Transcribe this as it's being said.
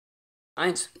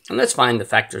And let's find the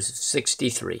factors of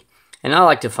 63. And I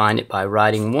like to find it by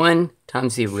writing 1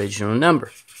 times the original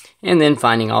number, and then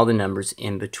finding all the numbers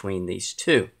in between these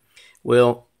two.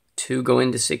 Will 2 go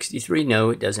into 63? No,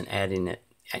 it doesn't end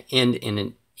in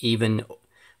an even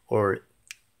or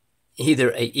either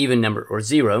an even number or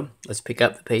 0. Let's pick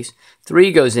up the pace.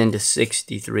 3 goes into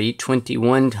 63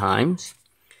 21 times.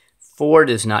 4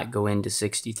 does not go into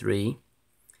 63.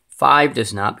 5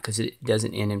 does not, because it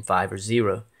doesn't end in 5 or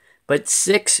 0. But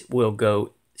 6 will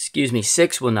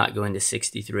not go into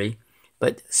 63,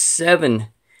 but 7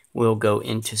 will go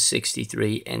into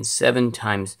 63, and 7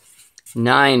 times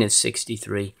 9 is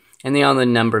 63, and the only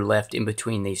number left in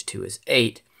between these two is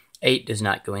 8. 8 does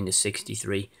not go into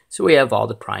 63, so we have all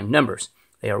the prime numbers.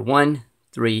 They are 1,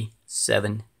 3,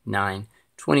 7, 9,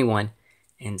 21,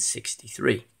 and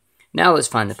 63. Now let's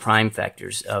find the prime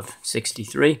factors of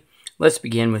 63. Let's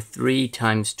begin with 3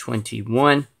 times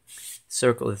 21.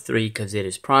 Circle the 3 because it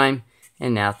is prime.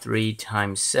 And now 3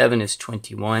 times 7 is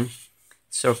 21.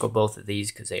 Circle both of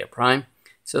these because they are prime.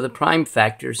 So the prime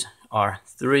factors are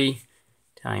 3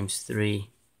 times 3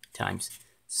 times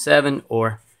 7,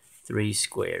 or 3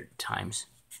 squared times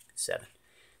 7.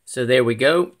 So there we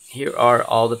go. Here are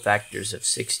all the factors of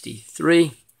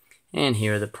 63. And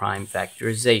here are the prime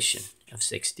factorization of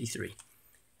 63.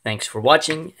 Thanks for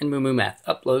watching, and MooMooMath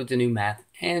uploads a new math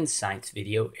and science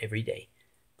video every day.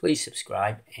 Please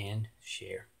subscribe and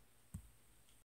share.